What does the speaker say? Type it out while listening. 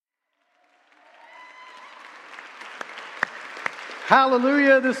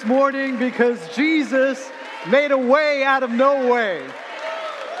Hallelujah this morning because Jesus made a way out of no way.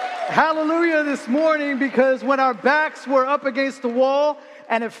 Hallelujah this morning because when our backs were up against the wall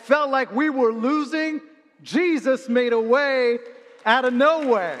and it felt like we were losing, Jesus made a way out of no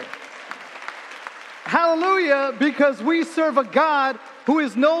way. Hallelujah because we serve a God who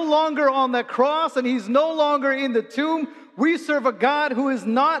is no longer on the cross and he's no longer in the tomb. We serve a God who is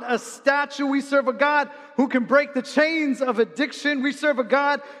not a statue. We serve a God who can break the chains of addiction. We serve a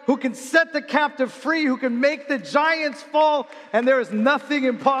God who can set the captive free, who can make the giants fall, and there is nothing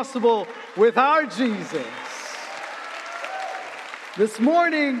impossible with our Jesus. This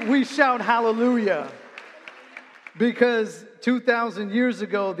morning we shout hallelujah because 2,000 years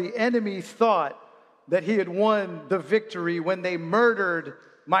ago the enemy thought that he had won the victory when they murdered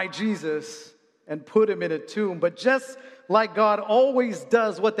my Jesus and put him in a tomb. But just like God always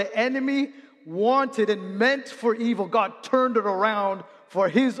does, what the enemy wanted and meant for evil, God turned it around for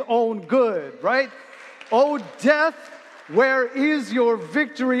his own good, right? Oh, death, where is your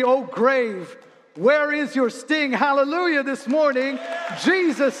victory? Oh, grave, where is your sting? Hallelujah this morning,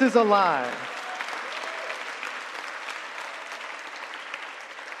 Jesus is alive.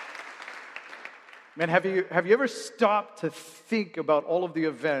 Man, have you ever stopped to think about all of the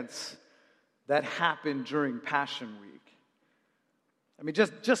events that happened during Passion Week? I mean,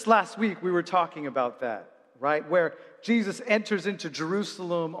 just last week we were talking about that, right? Where Jesus enters into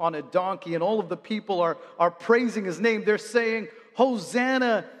Jerusalem on a donkey and all of the people are praising his name. They're saying,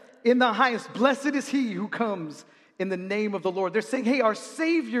 Hosanna in the highest. Blessed is he who comes in the name of the Lord. They're saying, hey, our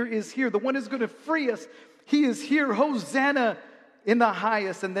Savior is here. The one who's going to free us. He is here. Hosanna in the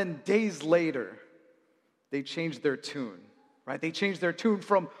highest. And then days later, they changed their tune, right? They changed their tune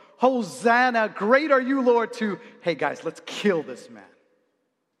from Hosanna, great are you, Lord, to, hey guys, let's kill this man.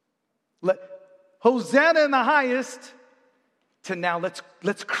 Hosanna in the highest, to now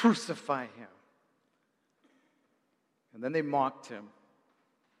let's crucify him. And then they mocked him.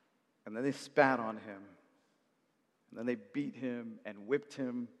 And then they spat on him. And then they beat him and whipped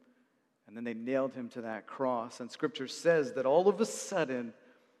him. And then they nailed him to that cross. And Scripture says that all of a sudden,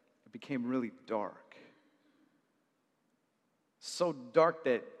 it became really dark. So dark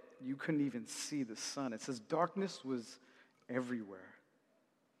that you couldn't even see the sun. It says darkness was everywhere.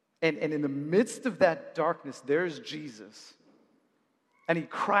 And in the midst of that darkness, there's Jesus. And he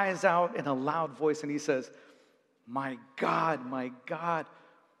cries out in a loud voice and he says, my God,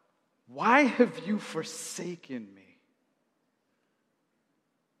 why have you forsaken me?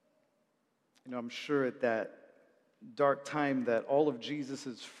 You know, I'm sure at that dark time that all of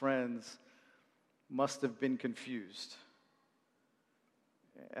Jesus' friends must have been confused.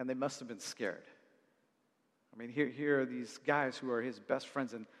 And they must have been scared. I mean, here are these guys who are his best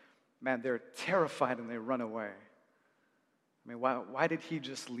friends, and man, they're terrified and they run away. I mean, why did he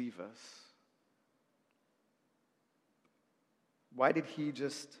just leave us? Why did he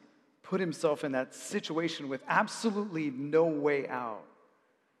just put himself in that situation with absolutely no way out?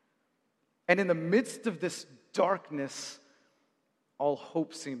 And in the midst of this darkness, all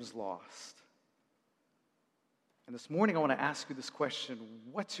hope seems lost. And this morning I want to ask you this question: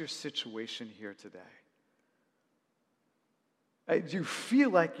 what's your situation here today? Do you feel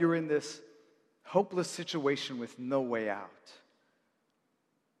like you're in this hopeless situation with no way out?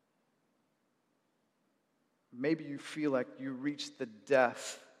 Maybe you feel like you reached the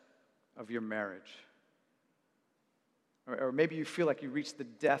death of your marriage. Or maybe you feel like you reached the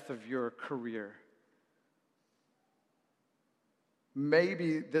death of your career.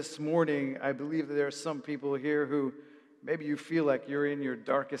 Maybe this morning, I believe that there are some people here who maybe you feel like you're in your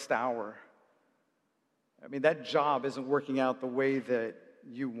darkest hour. I mean, that job isn't working out the way that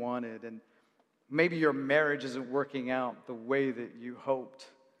you wanted, and maybe your marriage isn't working out the way that you hoped.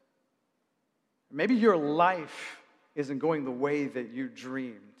 Maybe your life isn't going the way that you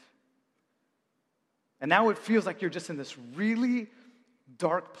dreamed. And now it feels like you're just in this really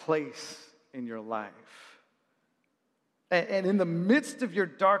dark place in your life. And in the midst of your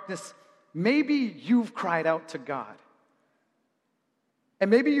darkness, maybe you've cried out to God. And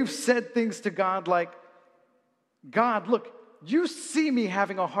maybe you've said things to God like, God, look, you see me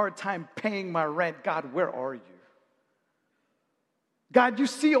having a hard time paying my rent. God, where are you? God, you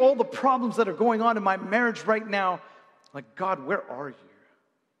see all the problems that are going on in my marriage right now. Like, God, where are you?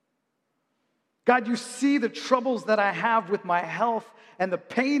 God, you see the troubles that I have with my health and the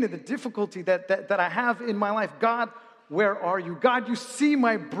pain and the difficulty that I have in my life. God, where are you? God, you see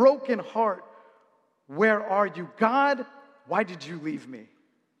my broken heart. Where are you? God, why did you leave me?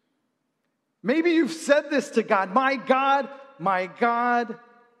 Maybe you've said this to God, my God,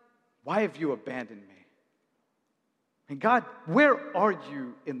 why have you abandoned me? And God, where are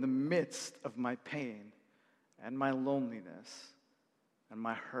you in the midst of my pain and my loneliness and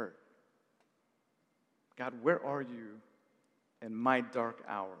my hurt? God, where are you in my dark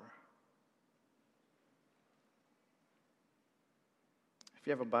hour? If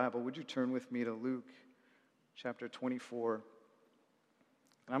you have a Bible, would you turn with me to Luke chapter 24?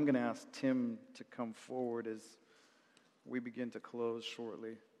 And I'm going to ask Tim to come forward as we begin to close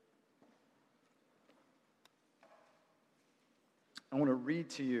shortly. I want to read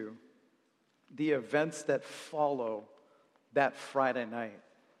to you the events that follow that Friday night.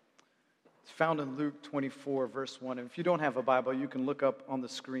 It's found in Luke 24, verse 1. And if you don't have a Bible, you can look up on the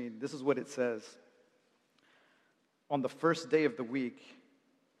screen. This is what it says. On the first day of the week,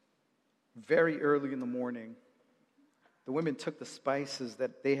 very early in the morning, the women took the spices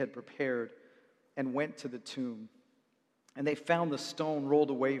that they had prepared and went to the tomb. And they found the stone rolled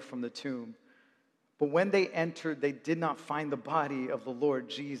away from the tomb. But when they entered, they did not find the body of the Lord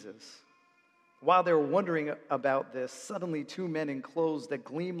Jesus. While they were wondering about this, suddenly 2 men in clothes that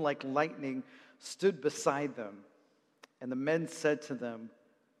gleamed like lightning stood beside them. And the men said to them,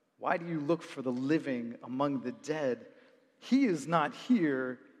 "Why do you look for the living among the dead? He is not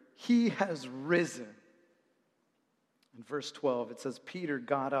here. He has risen." In verse 12, it says, Peter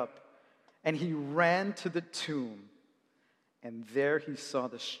got up and he ran to the tomb. And there he saw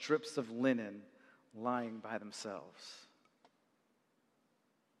the strips of linen lying by themselves.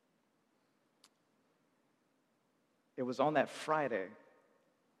 It was on that Friday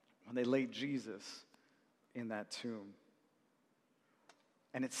when they laid Jesus in that tomb.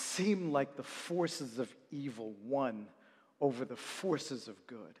 And it seemed like the forces of evil won over the forces of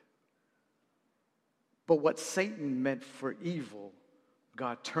good. But what Satan meant for evil,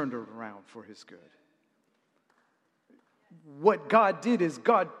 God turned it around for his good. What God did is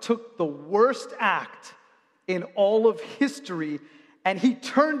God took the worst act in all of history and he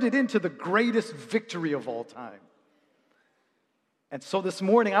turned it into the greatest victory of all time. And so this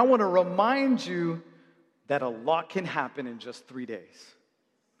morning, I want to remind you that a lot can happen in just 3 days.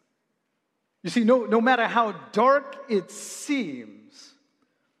 You see, no matter how dark it seems,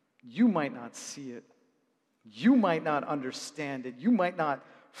 you might not see it. You might not understand it. You might not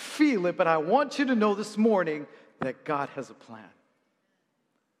feel it, but I want you to know this morning that God has a plan.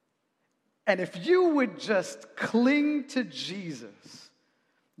 And if you would just cling to Jesus,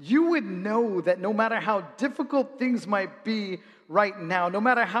 you would know that no matter how difficult things might be right now, no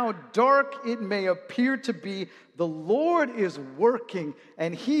matter how dark it may appear to be, the Lord is working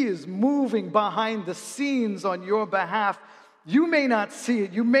and He is moving behind the scenes on your behalf. You may not see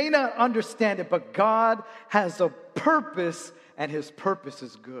it, you may not understand it, but God has a purpose and His purpose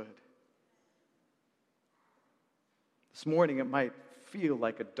is good. This morning it might feel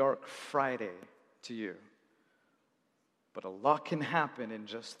like a dark Friday to you, but a lot can happen in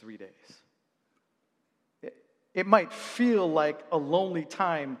just 3 days. It might feel like a lonely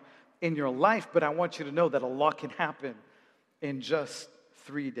time in your life, but I want you to know that a lot can happen in just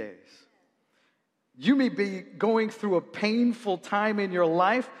 3 days. You may be going through a painful time in your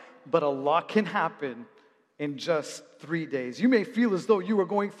life, but a lot can happen in just 3 days. You may feel as though you are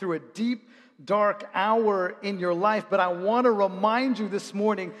going through a deep, dark hour in your life, but I want to remind you this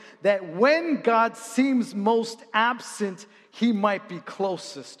morning that when God seems most absent, He might be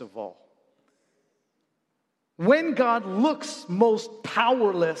closest of all. When God looks most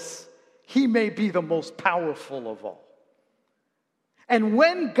powerless, He may be the most powerful of all. And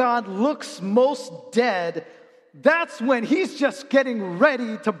when God looks most dead, that's when He's just getting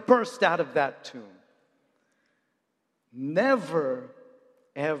ready to burst out of that tomb. Never,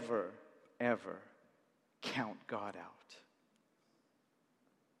 ever, ever count God out.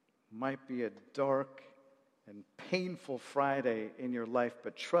 Might be a dark and painful Friday in your life,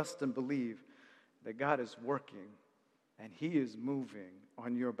 but trust and believe that God is working and He is moving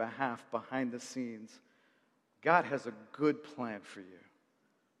on your behalf behind the scenes. God has a good plan for you.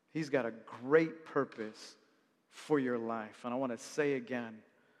 He's got a great purpose for your life. And I want to say again,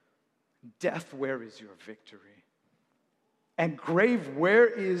 death, where is your victory? And grave, where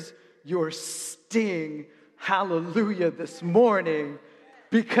is your sting? Hallelujah this morning,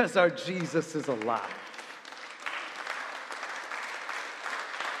 because our Jesus is alive.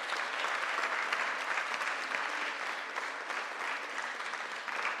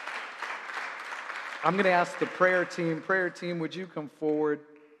 I'm going to ask the prayer team, would you come forward?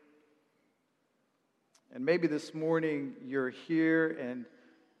 And maybe this morning you're here and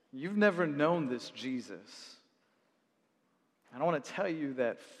you've never known this Jesus. And I want to tell you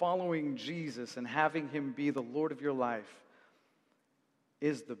that following Jesus and having Him be the Lord of your life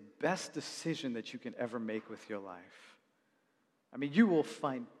is the best decision that you can ever make with your life. I mean, you will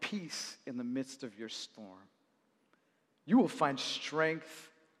find peace in the midst of your storm. You will find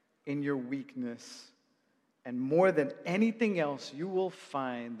strength in your weakness. And more than anything else, you will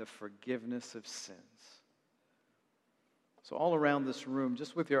find the forgiveness of sins. So all around this room,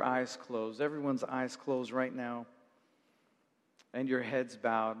 just with your eyes closed, everyone's eyes closed right now, and your heads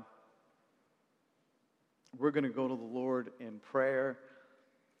bowed, we're going to go to the Lord in prayer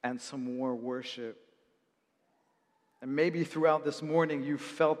and some more worship. And maybe throughout this morning, you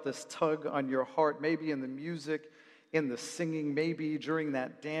felt this tug on your heart, maybe in the music, in the singing, maybe during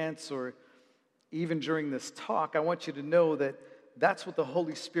that dance, or even during this talk. I want you to know that that's what the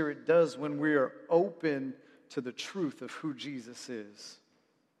Holy Spirit does when we are open to the truth of who Jesus is.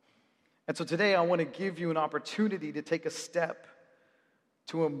 And so today I want to give you an opportunity to take a step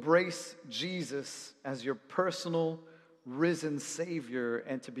to embrace Jesus as your personal risen Savior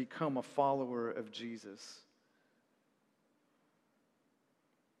and to become a follower of Jesus.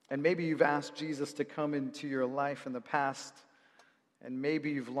 And maybe you've asked Jesus to come into your life in the past, and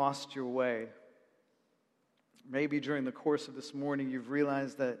maybe you've lost your way. Maybe during the course of this morning you've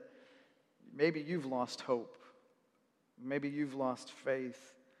realized that maybe you've lost hope. Maybe you've lost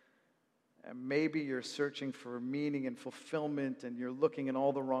faith. And maybe you're searching for meaning and fulfillment, and you're looking in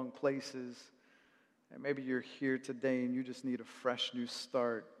all the wrong places. And maybe you're here today and you just need a fresh new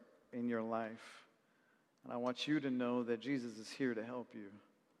start in your life. And I want you to know that Jesus is here to help you.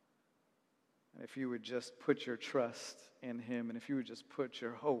 And if you would just put your trust in him, and if you would just put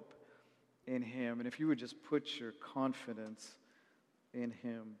your hope in him, and if you would just put your confidence in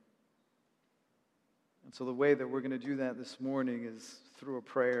him. And so the way that we're going to do that this morning is through a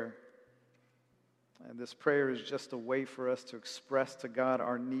prayer. And this prayer is just a way for us to express to God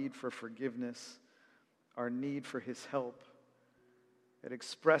our need for forgiveness, our need for his help. It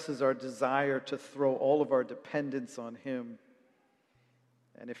expresses our desire to throw all of our dependence on him.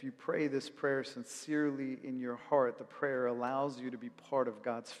 And if you pray this prayer sincerely in your heart, the prayer allows you to be part of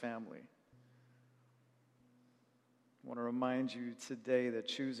God's family. I want to remind you today that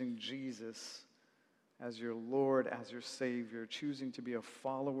choosing Jesus as your Lord, as your Savior, choosing to be a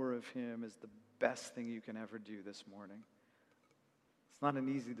follower of him is the best thing you can ever do this morning. It's not an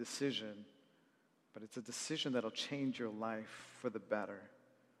easy decision, but it's a decision that'll change your life for the better.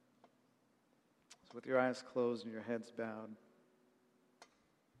 So with your eyes closed and your heads bowed,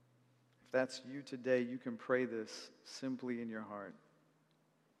 if that's you today, you can pray this simply in your heart.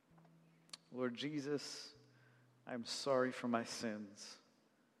 Lord Jesus, I'm sorry for my sins.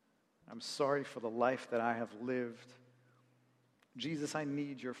 I'm sorry for the life that I have lived. Jesus, I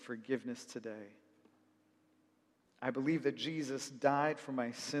need your forgiveness today. I believe that Jesus died for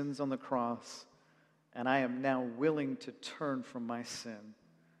my sins on the cross, and I am now willing to turn from my sin.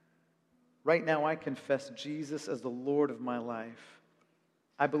 Right now, I confess Jesus as the Lord of my life.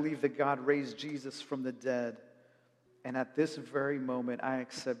 I believe that God raised Jesus from the dead, and at this very moment, I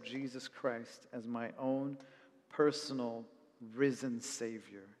accept Jesus Christ as my own personal risen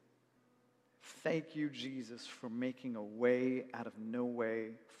Savior. Thank you, Jesus, for making a way out of no way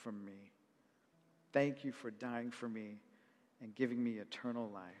for me. Thank you for dying for me and giving me eternal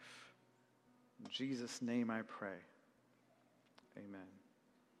life. In Jesus' name I pray. Amen.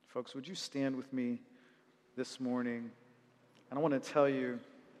 Folks, would you stand with me this morning? And I want to tell you,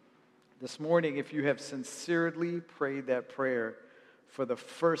 this morning, if you have sincerely prayed that prayer for the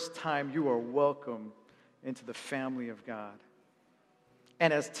first time, you are welcome into the family of God.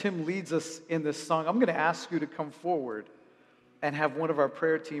 And as Tim leads us in this song, I'm going to ask you to come forward and have one of our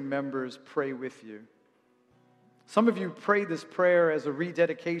prayer team members pray with you. Some of you prayed this prayer as a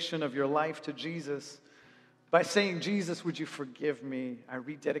rededication of your life to Jesus by saying, Jesus, would you forgive me? I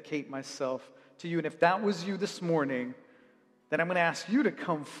rededicate myself to you. And if that was you this morning, then I'm going to ask you to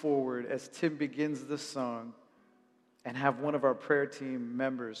come forward as Tim begins this song and have one of our prayer team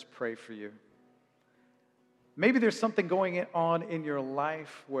members pray for you. Maybe there's something going on in your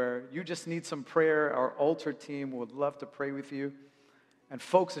life where you just need some prayer. Our altar team would love to pray with you. And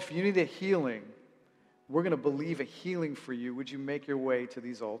folks, if you need a healing, we're going to believe a healing for you. Would you make your way to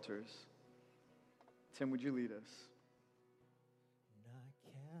these altars? Tim, would you lead us?